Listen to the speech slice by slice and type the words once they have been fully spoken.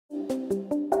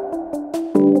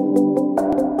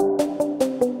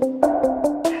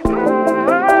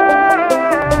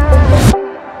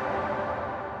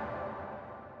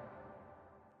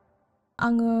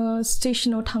आङो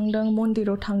स्टेशनाव थांदों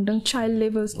मन्दिराव थांदों चाइल्ड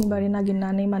लेबर्सनि बारे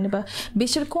नागिरनानै मानोबा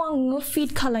बिसोरखौ आङो फिड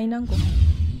खालायनांगौ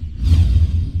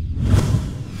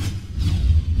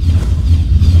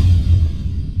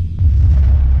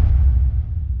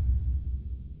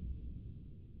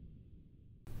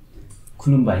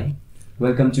Kulumbai,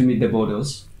 welcome to Meet The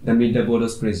Bodos. The Meet The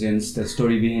Bodos presents the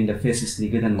story behind the faces ni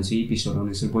godan moनसे episode आव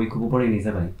नोंसोर बयखौबो बरायनाय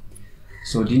जाबाय.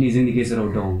 So दिनै जोंनि गेजेराव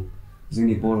दं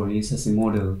जोंनि बर'नि सासे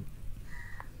मडेल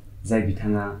जाय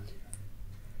बिथाङा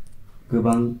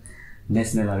गोबां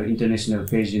नेशनेल आरो इन्टारनेशनेल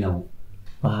पेजेन्टआव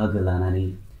बाहागो लानानै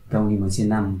गावनि मोनसे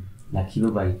नाम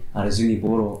लाखिबोबाय आरो जोंनि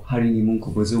बर' हारिनि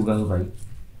मुंखौबो जौगाहोबाय.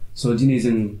 So दिनै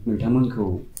जों नोंथांमोनखौ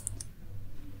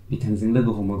बिथांजों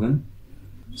लोगो हमगोन.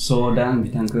 So दा आं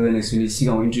बिथांखौ नोंसोरनि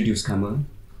सिगाङाव introduce खालामो.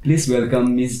 Please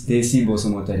welcome Miss Daisy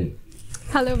Basumatary.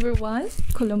 Hello everyone,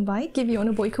 Kulumbai.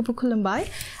 गिबियावनो बयखौबो खुलुमबाय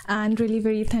and really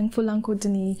very thankful आंखौ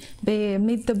दिनै बे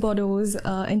Meet The Bodos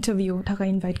interview थाखाय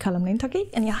invite खालामनायनि थाखाय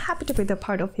and you're happy to be the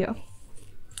part of here.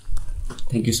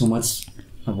 Thank you so much,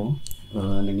 Abo.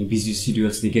 नोंनि busy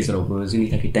schedules नि गेजेरावबो जोंनि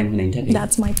थाखाय time होनायनि थाखाय.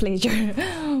 That's my pleasure.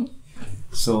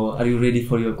 So, are you ready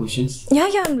for your questions?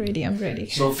 Yeah, I'm ready.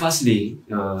 So, firstly,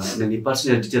 नोंनि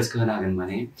personal details खौ होनो हागोन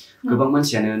माने गोबां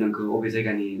मानसियानो नोंखौ अबे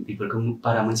जायगानि बेफोरखौ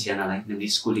बारा मोनथिया नालाय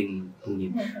नोंनि schooling बुंनि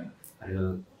आरो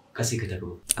गासै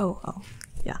खोथाखौ. Oh.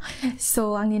 Yeah. So,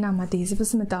 आंनि नामा Daisy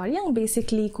Basumatary. आं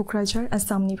basically Kokrajhar,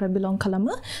 Assamनिफ्राय belong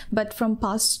खालामो. But from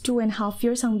past 2.5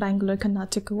 years आं Bangalore,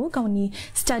 Karnataka गावनि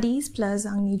studies plus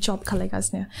आंनि job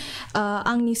खालायगासिनो.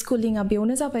 आंनि schooling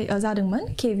बेयावनो जादोंमोन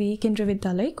KV केन्द्रीय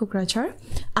विद्यालय Kokrajhar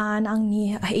and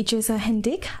आंनि HS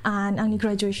Hendik and आंनि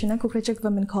graduation Kokrajhar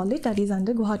Government College that is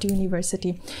under Guwahati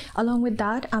University. Along with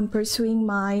that, I'm pursuing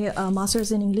my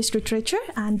Masters in English Literature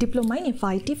and Diploma in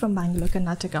FIT from Bangalore,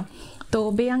 Karnataka. तो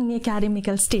बे आंनि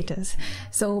academical status.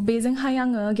 So बेजोंहाय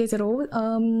आङो गेजेराव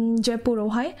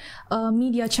जयपुरावहाय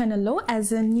media channel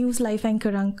as a news live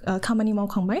anchor आं खामानि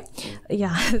मावखांबाय.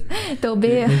 Yeah. तो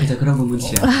बे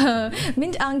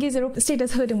आं गेजेराव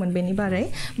status होदोंमोन बेनि बारै.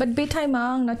 But बे टाइमा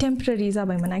आंना temporary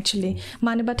जाबायमोन actually.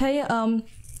 मानोबाथाय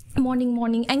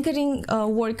morning anchoring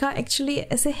work actually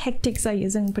ऐसे hectic जायो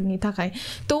जोंफोरनि थाखाय.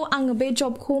 तो आङो बे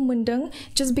job खौ मोनदों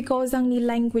just because आंनि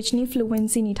language नि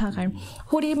fluency नि थाखाय.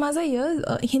 हरै मा जायो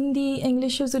हिन्दी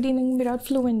इंग्लिश जुदि नों बिराद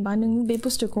fluent बा नों बे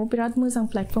बुस्थुखौ बिराद मोजां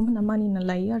platform होनना मानिना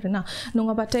लायो आरोना.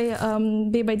 नङाबाथाय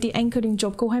बेबायदि anchoring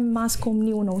job खौहाय mass comm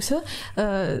नि उनावसो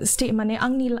माने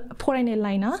आंनि फरायनाय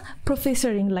लाइना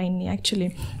professoring line नि actually.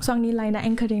 So आंनि लाइना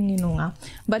anchoring नि नङा.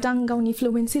 But आं गावनि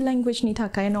fluency language नि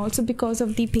थाखाय and also because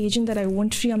of the agent that I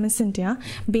want to am Cynthia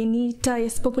Benita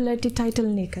is popularity title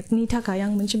ni थाखाय आं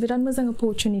मोनसे बिराद मोजां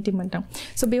opportunity मोनदों.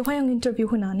 So बेवहाय आं interview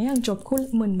होनानै आं job खौ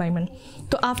मोनबायमोन.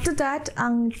 तो after that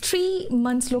आं 3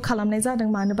 months ल' खालामनाय जादों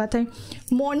मानोबाथाय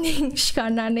morning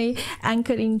सिखारनानै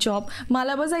anchoring job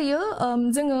मालाबा जायो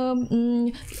जोङो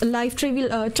live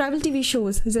travel TV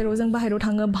shows जेराव जों बाहेराव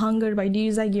थाङो भांगर बायदि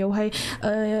जायगायावहाय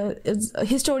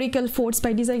historical forts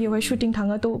बायदि जायगायावहाय shooting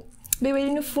थाङो तो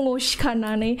बेबायदिनो फुङाव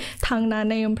सिखारनानै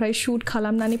थांनानै ओमफ्राय shoot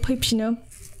खालामनानै फैफिनो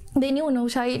बेनि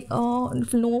उनावहाय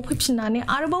न'आव फैफिननानै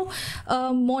आरोबाव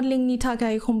मडेलिं नि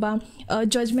थाखाय एखमबा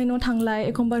जजमेन्टआव थांलाय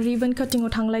एखमबा रिबन काटिंआव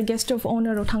थांलाय गेस्ट अफ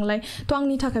अनाराव थांलाय तो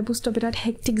आंनि थाखाय बुस्थुआ बिराद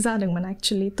हेक्टिक जादोंमोन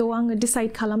एक्चुअली तो आङो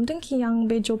डिसाइड खालामदों कि आं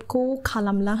बे जबखौ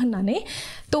खालामला होननानै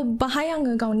तो बाहाय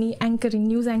आङो गावनि एंकरिं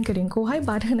निउज एंकरिंखौहाय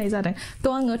बाद होनाय जादों तो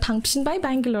आङो थांफिनबाय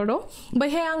बेंगलराव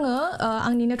बैहाय आङो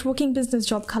आंनि नेटवर्किं बिजनेस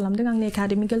जब खालामदों आंनि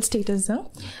एकाडेमिकल स्टेटासजों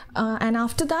एन्ड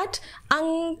आफ्टर दैट आं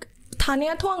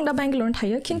थानायाथ' आं दा बेंगलराव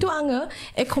थायो खिन्थु आङो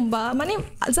एखमबा माने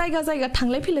जायगा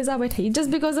थांलाय फैलाय जाबाय थायो जस्ट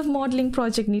बिकज अफ मडेलिं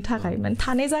प्रजेक्टनि थाखाय माने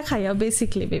थानाय जाखाया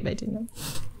बेसिकलि बेबायदिनो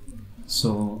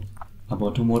सो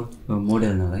अबाउट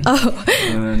मडेल नालाय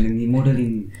नोंनि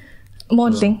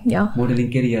मडेलिं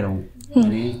केरियाराव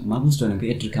माने मा बुस्थु नोंखौ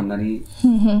एट्रेक्ट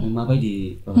खालामनानै माबायदि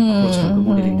अप्रोच खालामखो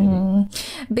मडेलिं थाखाय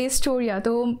बे स्टोरियाथ'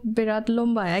 बिराद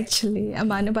लम्बा एक्चुअली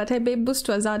मानोबाथाय बे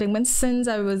बुस्थुआ जादोंमोन since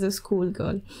I was a school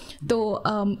girl तो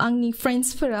आंनि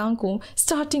फ्रेन्ड्सफोरा आंखौ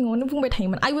स्टार्टिङावनो बुंबाय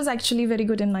थायोमोन I was actually very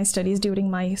good in my studies डिउरिं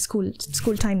my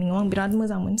school टाइमिङाव आं बिराद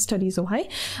मोजांमोन स्टाडिजआवहाय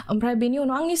ओमफ्राय बेनि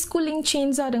उनाव आंनि स्कुलिं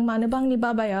चेन्ज जादों मानोबा आंनि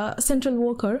बाबाया सेन्ट्रेल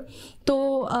वर्कार तो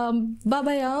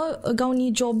बाबाया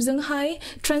गावनि जबजोंहाय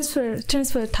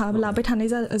ट्रेन्सफार लाबाय थानाय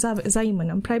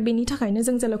जायोमोन ओमफ्राय बेनि थाखायनो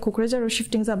जों जेला क'क्राझाराव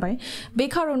शिफ्टिं जाबाय बे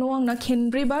खारनाव आंना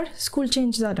खेनब्रै बार स्कुल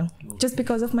चेन्ज जादों just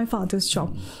because of my father's जब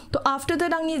तो आफ्टर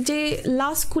दैट आंनि जे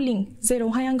लास्ट स्कुलिं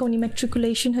जेरावहाय आं गावनि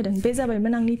मेट्रिकुलेसन होदों बे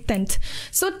जाबायमोन आंनि 10th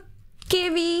सो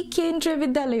KV केन्द्रीय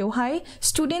विद्यालयावहाय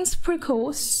स्टुडेन्ट्सफोरखौ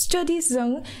स्टाडिजों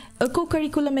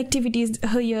co-curriculum activities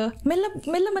होयो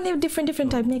मेल्ला माने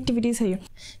different टाइपनि activities होयो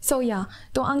so yeah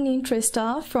तो आंनि इन्ट्रेस्टा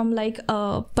from like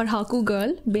पढ़ाकु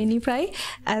girl बेनिफ्राय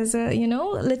as a you know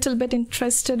little bit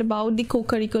interested about the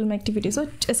co-curriculum activities so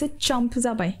essay jump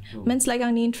जाबाय means like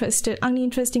आंनि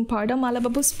interesting part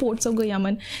मालाबाबो sports आव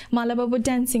गैयामोन मालाबाबो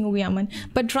dancing आव गैयामोन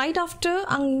but right after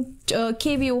आं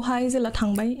KV आवहाय जेला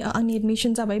थांबाय आंनि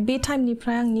एडमिशन जाबाय बे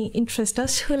टाइमनिफ्राय आंनि इन्ट्रेस्टा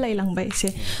सोलायलांबाय एसे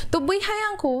तो बैहाय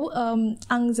आंखौ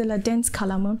आं जेला dance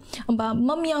खालामो होमबा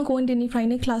मम्मी आंखौ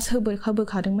उन्दैनिफ्रायनो क्लास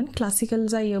होबोखादोंमोन क्लासिकल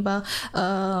जायो बा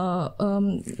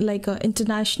लाइक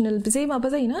इंटरनेशनल जे माबा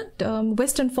जायोना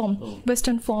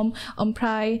वेस्टार्न फॉर्म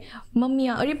ओमफ्राय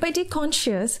मम्मीया ओरैबायदि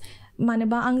कन्शियस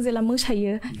मानोबा आं जेला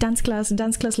मोसायो डान्स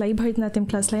क्लास लायो भरतनाट्यम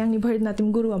क्लास लायो आंनि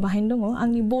भरतनाट्यम गुरुआ बाहायनो दङ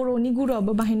आंनि बर'नि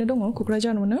गुरुआबो बाहायनो दङ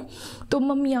क'क्राझारावनो तो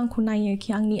मम्मी आंखौ नायो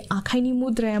कि आंनि आखाइनि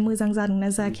मुद्राया मोजां जादोंना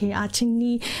जायाखै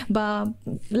आथिंनि बा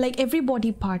like every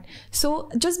buddy part so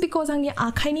just because आंनि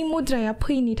आखाइनि मुद्राया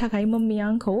फैयिनि थाखाय मम्मीया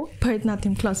आंखौ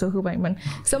भरतनाट्यम क्लासाव होबायमोन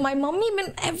so my mummy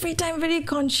main every time very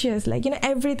conscious like you know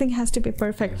everything has to be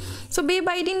perfect so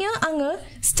बेबायदिनो आङो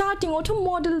स्टार्टिङावथ'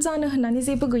 मडेल जानो होननानै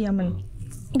जेबो गैयामोन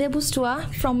बे बुस्थुआ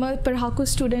from a पढ़ाकु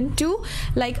student to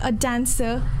like a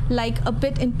dancer like a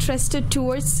bit interested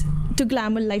towards to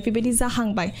glamour life बेबायदि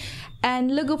जाहांबाय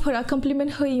and लोगोफोरा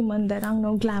compliment होयोमोन that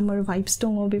आंनाव ग्लैमर वाइब्स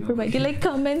दङ बेफोरबायदि लाइक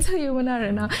कमेन्ट्स होयोमोन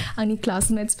आरोना आंनि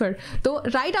क्लासमेट्सफोर तो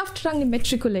राइट आफ्टर आंनि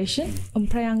मेट्रिकुलेसन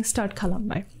ओमफ्राय आं स्टार्ट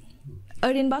खालामबाय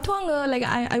ओरैनोबाथ' आङो like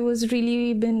I was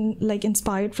really been like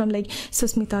inspired from like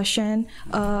Susmita Sen,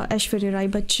 Aishwarya Rai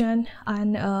Bachchan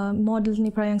and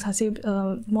modelनिफ्राय आं सासे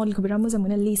modelखौ बिराद मोजां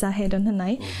मोनो Lisa Hedden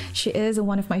होननाय she is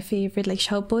one of my favorite like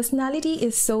her personality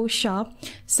is so sharp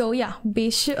so yeah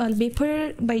before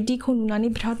बायदिखौ नुनानै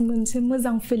बिराद मोनसे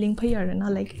मोजां feeling फैयो आरोना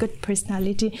like good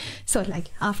personality so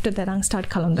like after that आं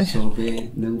start खालामदों so बे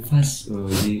नों first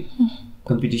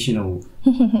competitionआव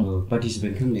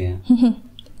participate खालामनाया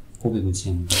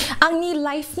आंनि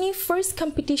लाइफनि फर्स्ट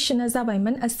कम्पिटिशना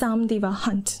जाबायमोन आसाम दिवा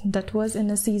hunt that was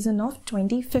in a season of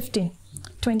 2015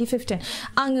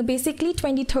 आङो बेसिकलि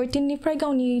 2013 निफ्राय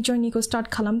गावनि जर्नीखौ स्टार्ट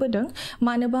खालामबोदों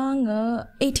मानोबा आङो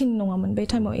 18 नङामोन बे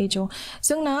टाइमाव एजआव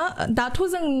जोंना दाथ'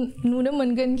 जों नुनो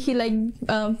मोनगोन कि लाइक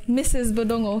मिसेसबो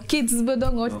दङ किड्सबो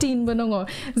दङ टिनबो दङ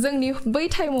जोंनि बै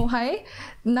टाइमावहाय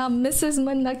ना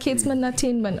मिसेसमोन ना किड्समोन ना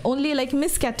टिनमोन ओनलि लाइक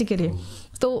मिस कैटेगरी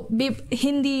तो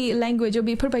हिंदी लैंग्वेज जो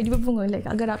बेफोरबायदिबो बुङो लाइक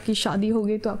अगर आपकी शादी हो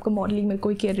गई तो आपका मॉडलिंग में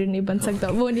कोई कैरियर नहीं बन सकता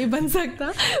वो नहीं बन सकता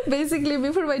बेसिकली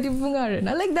बेफोरबायदि बुङो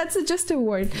आरोना like that's just a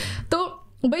word तो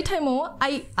by time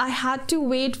I had to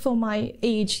wait for my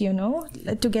age you know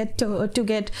to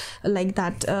get like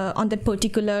that on that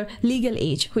particular legal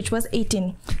age which was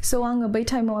 18 so by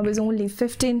time I was only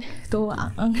 15 so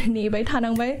ang nebai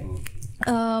thanangbai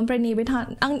ओमफ्राय नैबे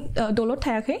आं दलद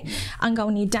थायाखै आं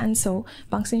गावनि डान्सआव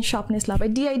बांसिन sharpness लाबाय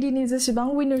DIDनि जेसेबां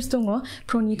विनार्स दङ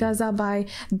प्रनिता जाबाय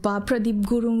बा प्रदीप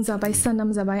गुरुं जाबाय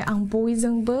सनम जाबाय आं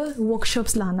बयजोंबो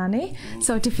वर्कशॉप्स लानानै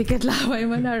सार्टिफिकेट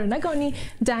लाबायमोन आरोना गावनि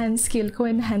डान्स स्किलखौ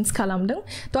एनहान्स खालामदों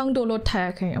तो आं दलद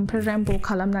थायाखै ओमफ्राय रेम्पो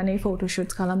खालामनानै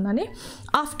फट'शुट्स खालामनानै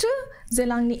आफ्टर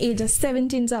जेला आंनि एजआ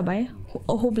 17 जाबाय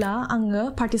अब्ला आङो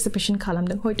पार्टिसिपेशन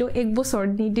खालामदों हयथ' एक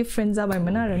बोसोरनि डिफरेन्स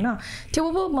जाबायमोन आरोना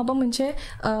थेवबो माबा मोनसे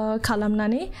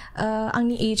खालामनानै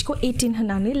आंनि एजखौ 18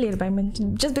 होननानै लिरबायमोन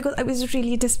just because I was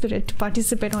really desperate to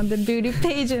participate on the beauty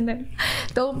pageant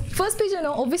त फर्स्ट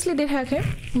पेजेन्टआव अभियसलि देखायाखै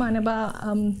मानोबा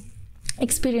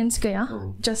एक्सपिरियन्स गया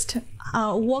just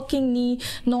वर्किंनि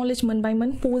knowledge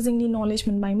मोनबायमोन पोजिंनि knowledge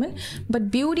मोनबायमन but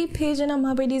beauty pageant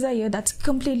माबायदि जायो that's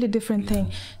completely different thing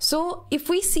so if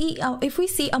we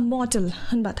see a model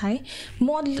होनबाथाय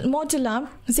मडेला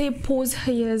जे पोज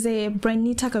होयो जे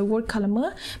ब्रान्डनि थाखाय work खालामो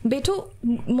Beth'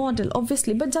 model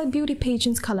obviously but जा beauty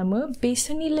pageants खालामो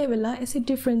बेसोरनि लेभेला एसे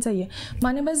डिफरेन्ट जायो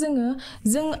मानोबा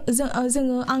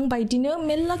जोङो आं बायदिनो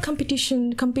मेल्ला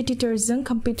कम्पिटिटर्सजों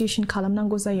कम्पिटिशन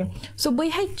खालामनांगौ जायो so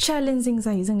बैहाय चेलेन्जिं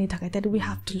जायो जोंनि थाखाय that we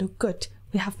have to look good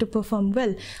we have to perform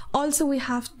well also we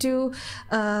have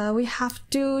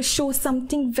to show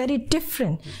something very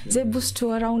different जे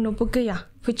बुस्थुआ रावनोबो गैया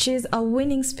which is a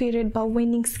winning spirit बा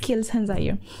winning skills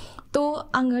होनजायो तो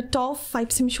आङो टप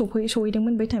 5 सिम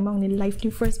सहैदोंमोन बै टाइमाव आंनि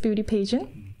लाइफनि फर्स्ट बिउटी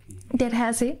पेजेन्ट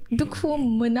देरहायासै दुखु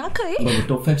मोनाखै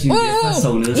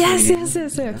yes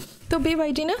तो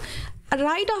बेबायदिनो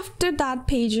right after that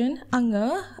pageant आङो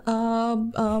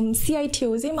CIT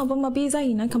जे माबा माबी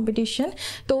जायोना competition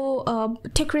तो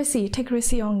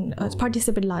Techracy आं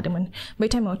participate लादोंमोन बै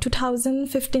टाइमाव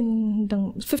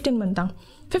 2015 मोनदां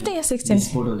 15 या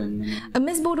 16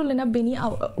 Miss Bodoland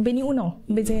बेनि उनाव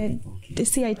बे जे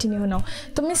CIT नि उनाव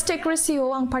तो Miss Techracy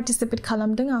आं participate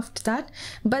खालामदों after that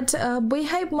but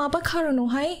बैहाय माबा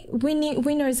खारनावहाय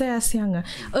winner जायासै आङो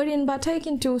ओरैनोबाथाय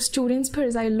खिन्थु students फोर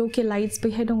जाय localites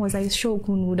बैहाय दङ जाय show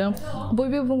खौ नुदों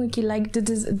बयबो बुङो कि like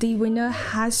the winner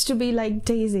has to be like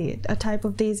Daisy, a type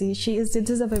of Daisy. She is the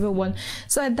deserving one.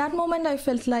 So at that moment I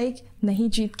felt like nahi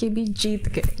jeet ke bhi jeet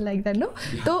gaye like that no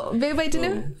to bebaidino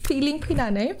feeling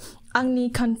फैनानै आंनि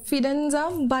confidence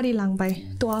बारि लांबाय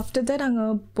तो after that आङो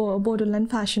Bodoland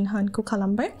fashion hunt को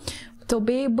खालामबाय तो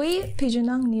बै pageant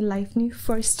आंनि life नि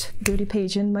first beauty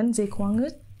pageant मोन जेखौ आङो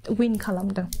win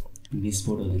खालामदों Miss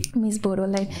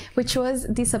Bodoland, which was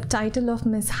the subtitle of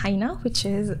Miss Haina, which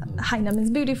is Haina means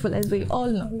beautiful, as we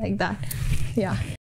all know, like that. Yeah.